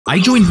I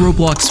joined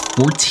Roblox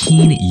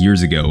 14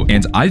 years ago,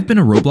 and I've been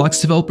a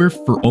Roblox developer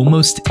for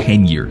almost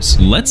 10 years.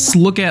 Let's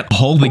look at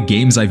all the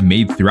games I've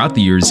made throughout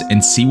the years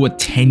and see what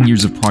 10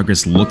 years of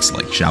progress looks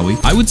like, shall we?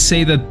 I would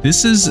say that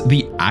this is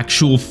the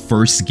actual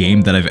first game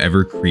that I've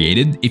ever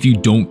created, if you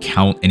don't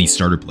count any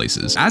starter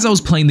places. As I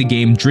was playing the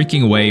game,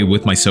 drinking away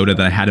with my soda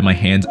that I had in my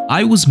hand,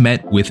 I was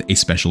met with a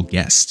special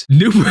guest.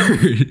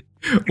 Newbert!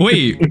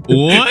 Wait,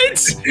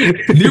 what?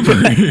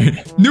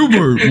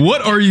 Newbert,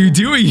 what are you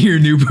doing here,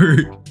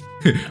 Newbert?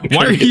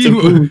 Why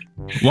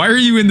are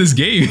you in this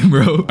game,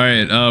 bro? All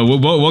right,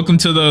 welcome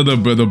to the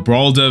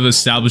BrawlDev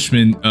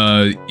establishment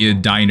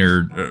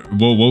diner.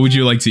 What would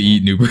you like to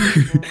eat, Newbert?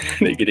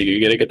 You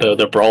gonna get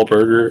the Brawl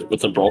burger with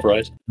some Brawl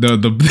fries?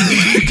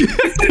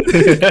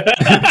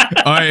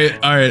 All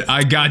right,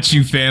 I got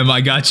you, fam.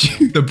 I got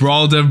you. The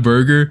BrawlDev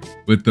burger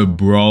with the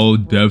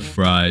BrawlDev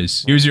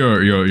fries. Here's your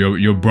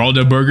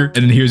BrawlDev burger,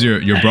 and then here's your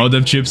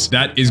BrawlDev chips.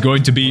 That is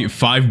going to be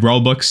 5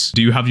 Brawl bucks.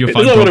 Do you have your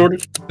 5?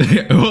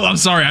 Well, I'm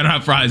sorry, I don't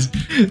have fries.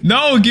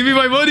 No, give me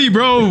my money,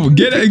 bro.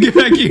 Get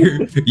back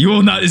here. You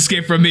will not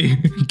escape from me.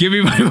 Give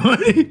me my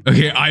money.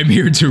 Okay, I'm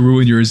here to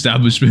ruin your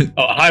establishment.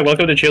 Oh, hi,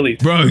 welcome to Chili's.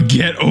 Bro,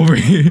 get over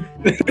here.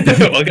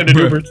 Welcome to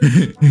Newbert's.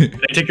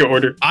 Can I take your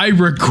order? I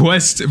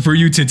request for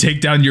you to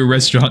take down your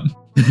restaurant.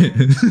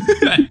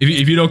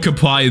 if you don't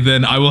comply,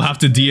 then I will have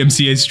to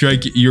DMCA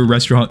strike your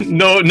restaurant.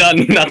 No, not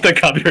the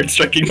copyright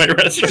striking my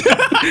restaurant.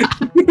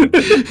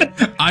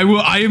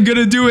 I am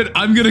gonna do it.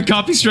 I'm gonna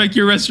copy strike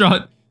your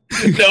restaurant.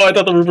 No, I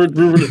thought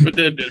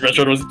the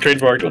restaurant was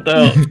trademarked. What the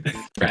hell?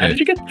 Okay. How did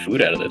you get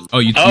food out of this?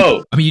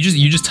 Oh, I mean,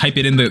 you just type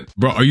it in the.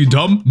 Bro, are you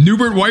dumb,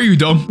 Newbert? Why are you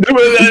dumb?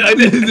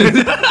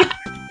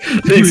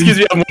 Excuse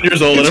me, I'm 1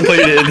 years old and I'm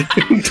playing it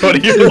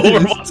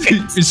 20-year-old Roblox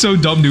games. You're so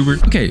dumb,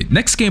 Newbert. Okay,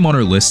 next game on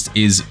our list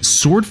is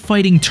Sword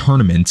Fighting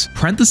Tournament,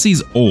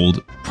 parentheses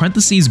old,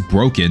 parentheses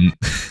broken.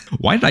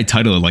 Why did I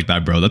title it like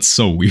that, bro? That's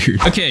so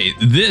weird. Okay,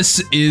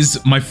 this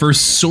is my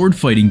first sword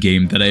fighting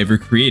game that I ever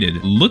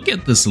created. Look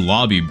at this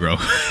lobby, bro.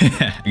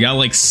 I got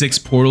like 6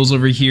 portals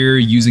over here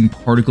using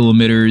particle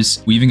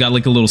emitters. We even got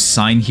like a little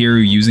sign here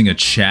using a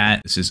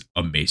chat. This is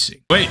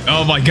amazing. Wait,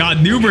 oh my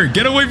god, Newbert,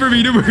 get away from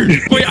me, Newbert.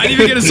 Wait, I didn't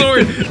even get a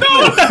sword. No!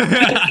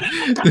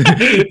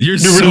 You're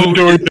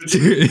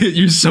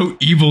so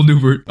evil,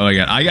 Newbert. Oh my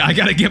god, I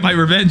gotta get my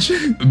revenge.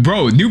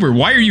 Bro, Newbert,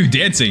 why are you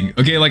dancing?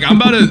 Okay, like I'm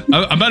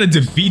about to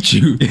defeat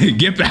you.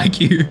 Get back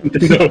here.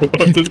 No,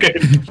 fuck this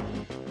game.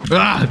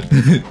 Ah!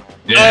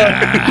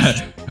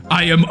 Yeah.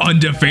 I am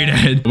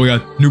undefeated. Oh my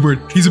god,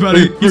 Newbert, he's about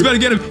to get him. He's about to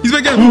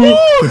get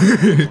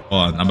him. Hold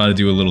on, I'm about to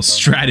do a little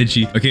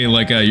strategy. Okay,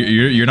 like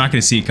you're not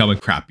gonna see it coming.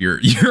 Crap,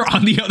 you're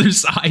on the other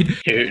side.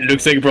 It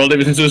looks like BrawlDev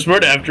isn't so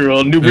smart after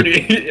all. Newbert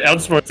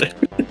outsmarts it.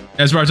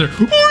 Outsmarts her.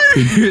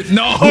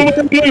 No.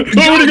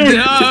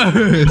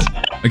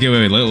 Okay,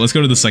 wait. Let's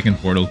go to the second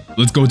portal.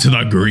 Let's go to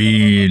the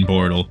green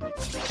portal.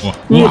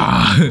 Oh,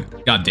 wow.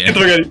 God damn.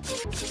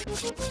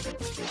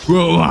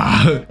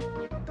 Whoa.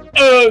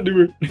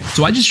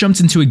 So I just jumped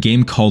into a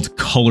game called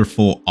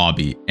Colorful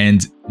Obby,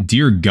 and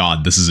dear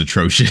god, this is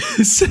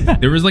atrocious.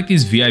 There was like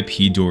these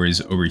VIP doors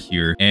over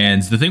here,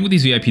 and the thing with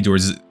these VIP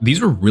doors is these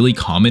were really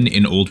common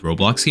in old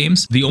Roblox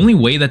games. The only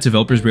way that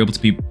developers were able to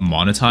be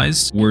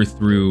monetized were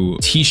through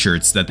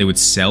t-shirts that they would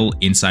sell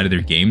inside of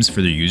their games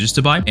for their users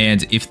to buy,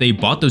 and if they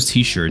bought those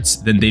t-shirts,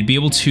 then they'd be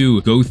able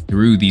to go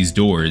through these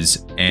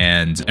doors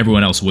and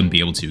everyone else wouldn't be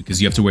able to,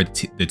 because you have to wear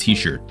the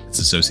t-shirt that's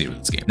associated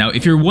with this game. Now,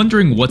 if you're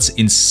wondering what's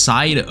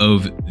inside of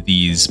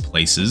these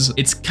places,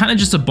 it's kind of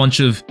just a bunch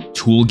of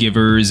tool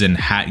givers and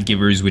hat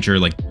givers, which are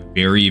like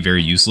very,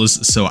 very useless.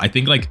 So I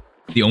think like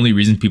the only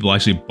reason people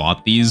actually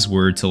bought these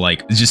were to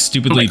like just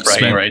stupidly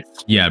spend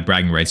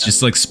bragging rights,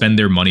 just like spend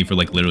their money for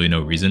like literally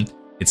no reason.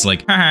 It's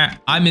like, haha,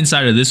 I'm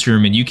inside of this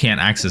room and you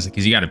can't access it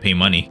because you got to pay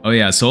money. Oh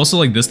yeah, so also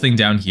like this thing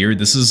down here,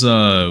 this is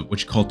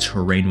what you call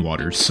terrain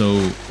water.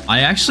 So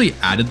I actually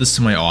added this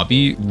to my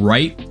obby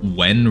right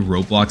when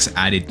Roblox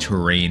added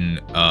terrain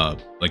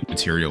like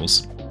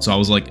materials. So I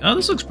was like, oh,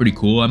 this looks pretty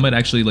cool. I might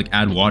actually like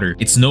add water.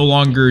 It's no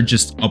longer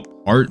just a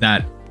part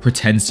that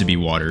pretends to be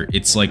water.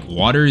 It's like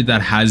water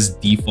that has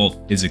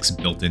default physics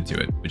built into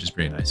it, which is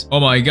pretty nice. Oh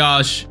my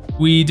gosh,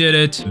 we did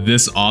it.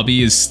 This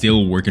obby is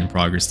still work in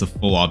progress. The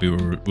full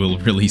obby will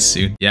release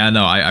soon. Yeah,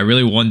 no, I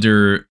really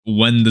wonder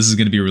when this is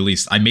going to be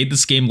released. I made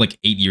this game like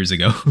 8 years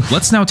ago.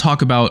 Let's now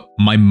talk about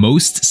my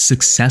most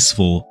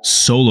successful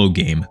solo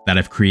game that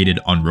I've created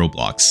on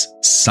Roblox,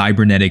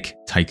 Cybernetic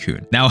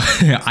Tycoon. Now,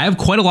 I have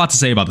quite a lot to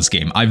say about this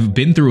game. I've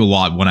been through a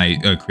lot when I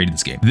created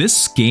this game.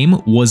 This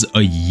game was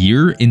a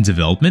year in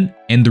development,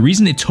 and the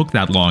reason it took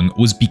that long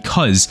was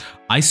because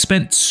I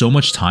spent so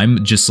much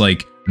time just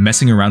like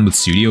messing around with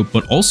studio,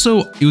 but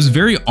also it was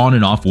very on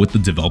and off with the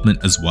development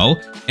as well.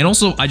 And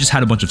also I just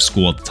had a bunch of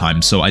school at the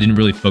time, so I didn't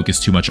really focus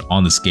too much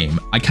on this game.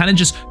 I kind of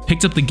just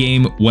picked up the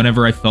game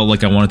whenever I felt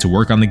like I wanted to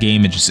work on the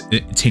game and just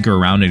tinker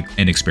around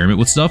and experiment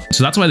with stuff.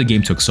 So that's why the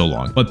game took so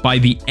long. But by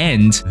the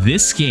end,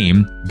 this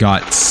game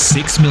got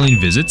 6 million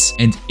visits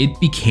and it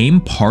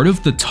became part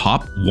of the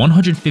top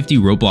 150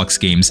 Roblox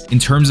games in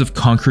terms of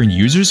conquering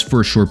users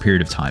for a short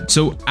period of time.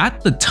 So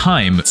at the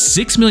time,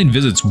 6 million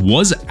visits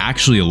was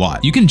actually a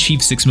lot. You can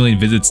achieve 6 million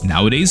visits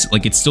nowadays,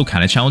 like it's still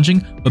kind of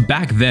challenging, but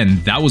back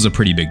then that was a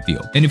pretty big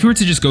deal. And if we were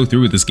to just go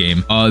through with this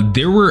game,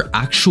 there were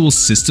actual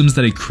systems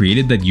that I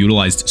created that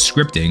utilized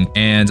scripting,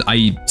 and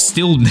I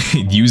still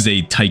use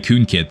a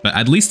tycoon kit, but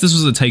at least this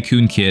was a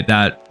tycoon kit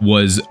that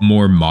was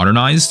more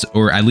modernized,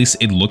 or at least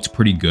it looked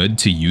pretty good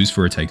to use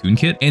for a tycoon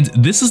kit. And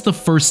this is the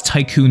first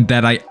tycoon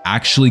that I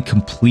actually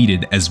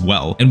completed as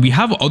well. And we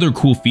have other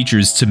cool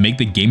features to make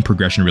the game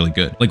progression really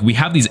good. Like we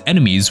have these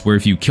enemies where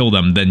if you kill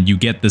them, then you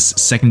get this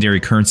secondary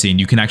currency and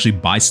you can actually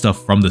buy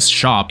stuff from this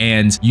shop,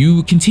 and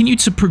you continue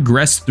to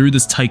progress through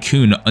this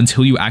tycoon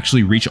until you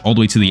actually reach all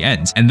the way to the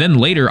end. And then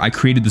later I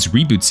created this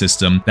reboot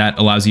system that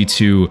allows you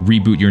to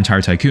reboot your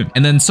entire tycoon.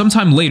 And then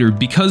sometime later,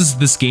 because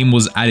this game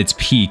was at its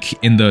peak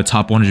in the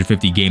top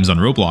 150 games on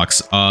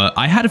Roblox,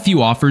 I had a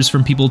few offers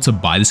from people to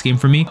buy this game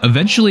from me.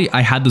 Eventually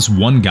I had this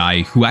one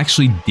guy who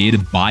actually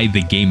did buy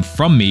the game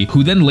from me,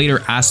 who then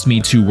later asked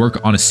me to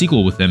work on a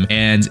sequel with him,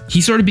 and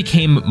he sort of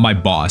became my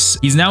boss.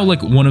 He's now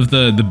like one of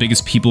the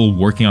biggest people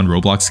working on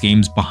Roblox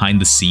games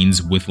behind the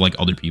scenes with like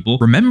other people.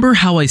 Remember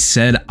how I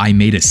said I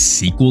made a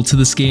sequel to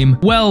this game?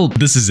 Well,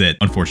 this is it,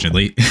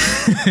 unfortunately.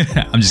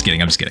 I'm just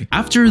kidding.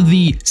 After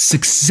the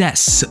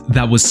success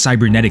that was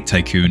Cybernetic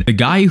Tycoon, the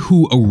guy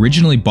who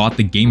originally bought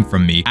the game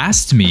from me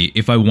asked me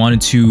if I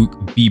wanted to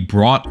be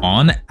brought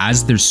on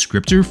as their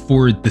scripter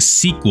for the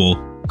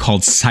sequel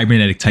called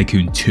Cybernetic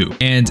Tycoon 2.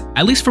 And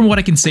at least from what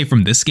I can say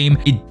from this game,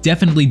 it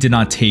definitely did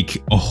not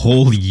take a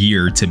whole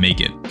year to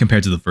make it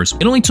compared to the first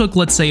one. It only took,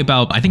 let's say,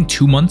 about, I think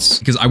 2 months,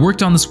 because I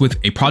worked on this with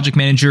a project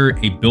manager,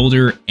 a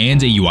builder,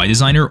 and a UI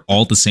designer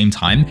all at the same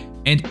time.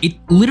 And it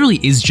literally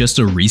is just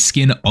a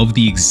reskin of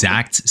the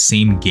exact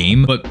same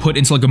game, but put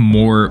into like a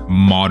more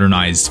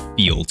modernized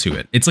feel to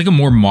it. It's like a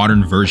more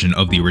modern version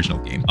of the original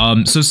game.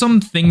 So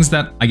some things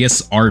that I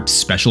guess are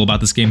special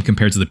about this game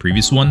compared to the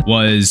previous one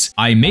was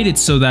I made it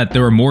so that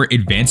there are more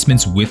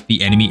advancements with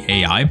the enemy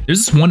AI.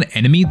 There's this one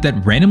enemy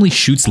that randomly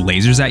shoots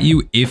lasers at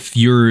you if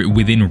you're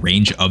within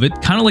range of it,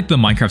 kind of like the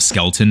Minecraft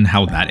skeleton,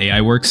 how that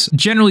AI works.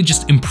 Generally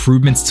just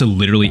improvements to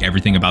literally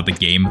everything about the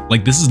game.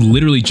 Like this is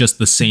literally just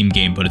the same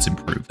game, but it's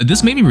improved.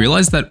 This made me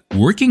realize that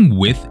working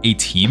with a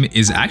team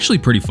is actually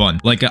pretty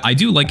fun. Like I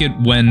do like it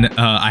when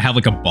I have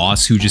like a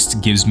boss who just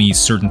gives me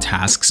certain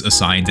tasks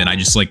assigned and I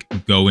just like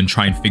go and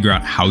try and figure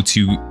out how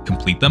to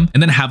complete them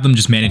and then have them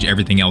just manage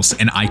everything else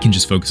and I can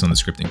just focus on the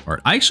scripting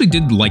part. I actually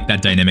did like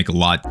that dynamic a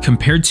lot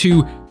compared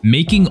to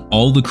making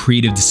all the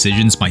creative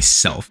decisions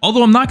myself.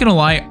 Although I'm not gonna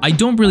lie, I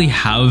don't really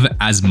have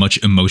as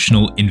much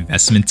emotional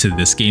investment to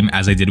this game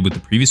as I did with the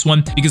previous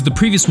one, because the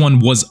previous one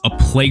was a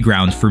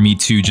playground for me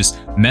to just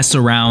mess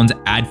around,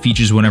 add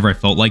features whenever I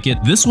felt like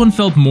it. This one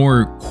felt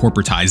more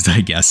corporatized, I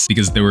guess,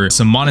 because there were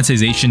some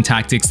monetization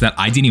tactics that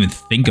I didn't even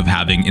think of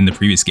having in the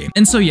previous game.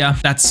 And so yeah,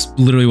 that's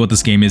literally what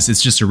this game is.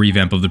 It's just a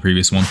revamp of the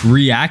previous one.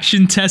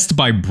 Reaction test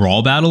by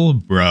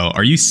BrawlDev? Bro,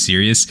 are you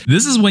serious?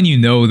 This is when you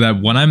know that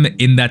when I'm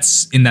in that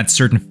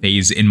certain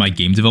phase in my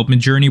game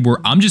development journey where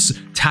I'm just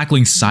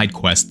tackling side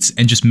quests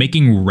and just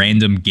making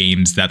random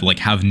games that like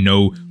have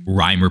no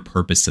rhyme or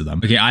purpose to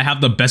them. Okay, I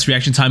have the best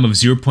reaction time of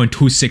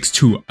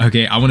 0.262.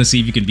 Okay, I want to see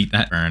if you can beat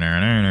that.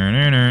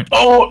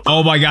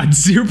 Oh my god,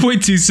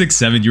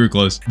 0.267. You were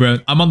close, bro.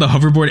 I'm on the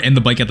hoverboard and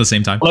the bike at the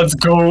same time. Let's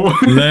go.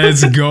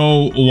 Let's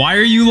go. Why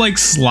are you like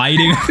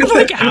sliding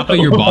like half of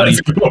your body?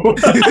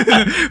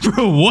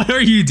 Bro, what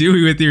are you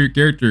doing with your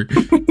character?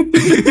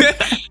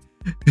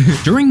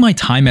 During my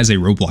time as a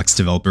Roblox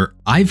developer,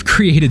 I've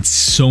created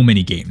so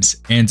many games,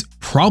 and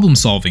problem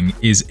solving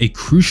is a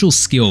crucial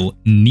skill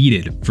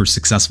needed for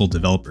successful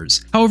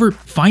developers. However,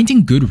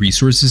 finding good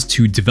resources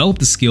to develop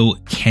the skill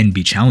can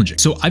be challenging.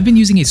 So I've been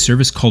using a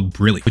service called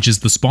Brilliant, which is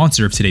the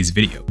sponsor of today's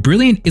video.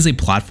 Brilliant is a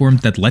platform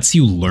that lets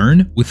you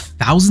learn with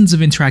thousands of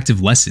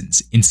interactive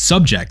lessons in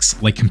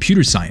subjects like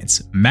computer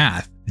science,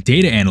 math,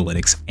 data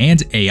analytics,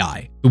 and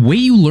AI. The way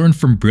you learn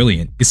from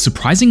Brilliant is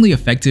surprisingly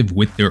effective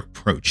with their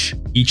approach.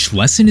 Each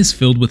lesson is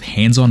filled with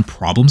hands-on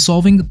problem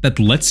solving that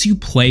lets you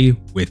play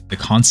with the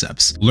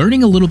concepts.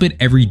 Learning a little bit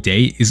every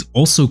day is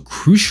also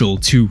crucial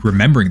to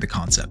remembering the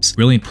concepts.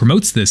 Brilliant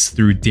promotes this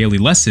through daily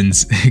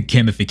lessons,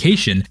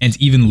 gamification, and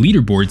even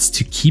leaderboards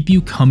to keep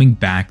you coming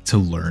back to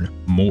learn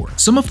more.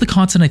 Some of the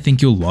content I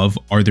think you'll love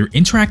are their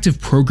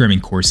interactive programming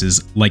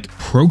courses like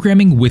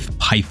Programming with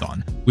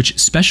Python, which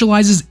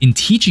specializes in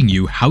teaching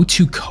you how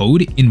to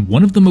code in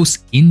one of the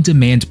most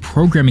in-demand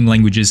programming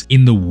languages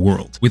in the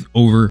world, with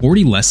over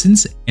 40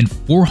 lessons and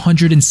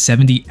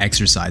 470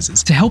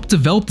 exercises to help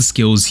develop the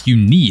skills you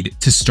need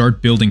to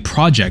start building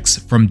projects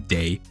from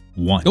day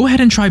 1. Go ahead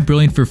and try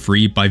Brilliant for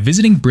free by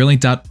visiting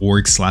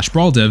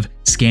brilliant.org/BrawlDev,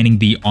 scanning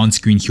the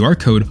on-screen QR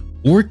code,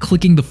 or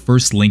clicking the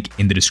first link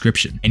in the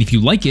description. And if you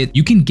like it,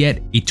 you can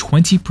get a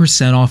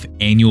 20% off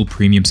annual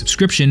premium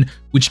subscription,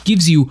 which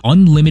gives you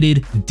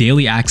unlimited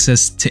daily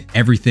access to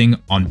everything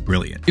on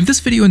Brilliant. If this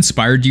video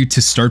inspired you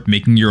to start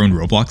making your own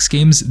Roblox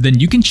games, then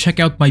you can check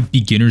out my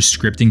beginner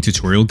scripting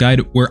tutorial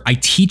guide where I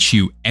teach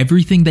you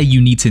everything that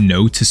you need to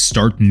know to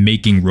start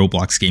making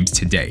Roblox games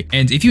today.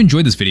 And if you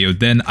enjoyed this video,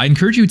 then I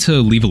encourage you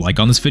to leave a like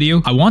on this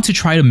video. I want to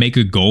try to make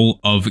a goal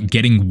of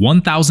getting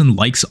 1,000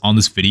 likes on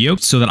this video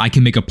so that I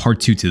can make a part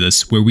 2 to this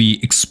where we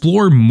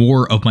explore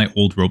more of my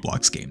old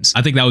Roblox games.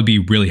 I think that would be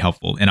really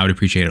helpful and I would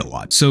appreciate it a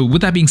lot. So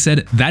with that being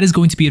said, that is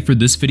going to be it for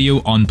this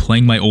video on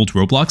playing my old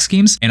Roblox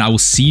games, and I will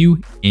see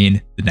you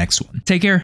in the next one. Take care.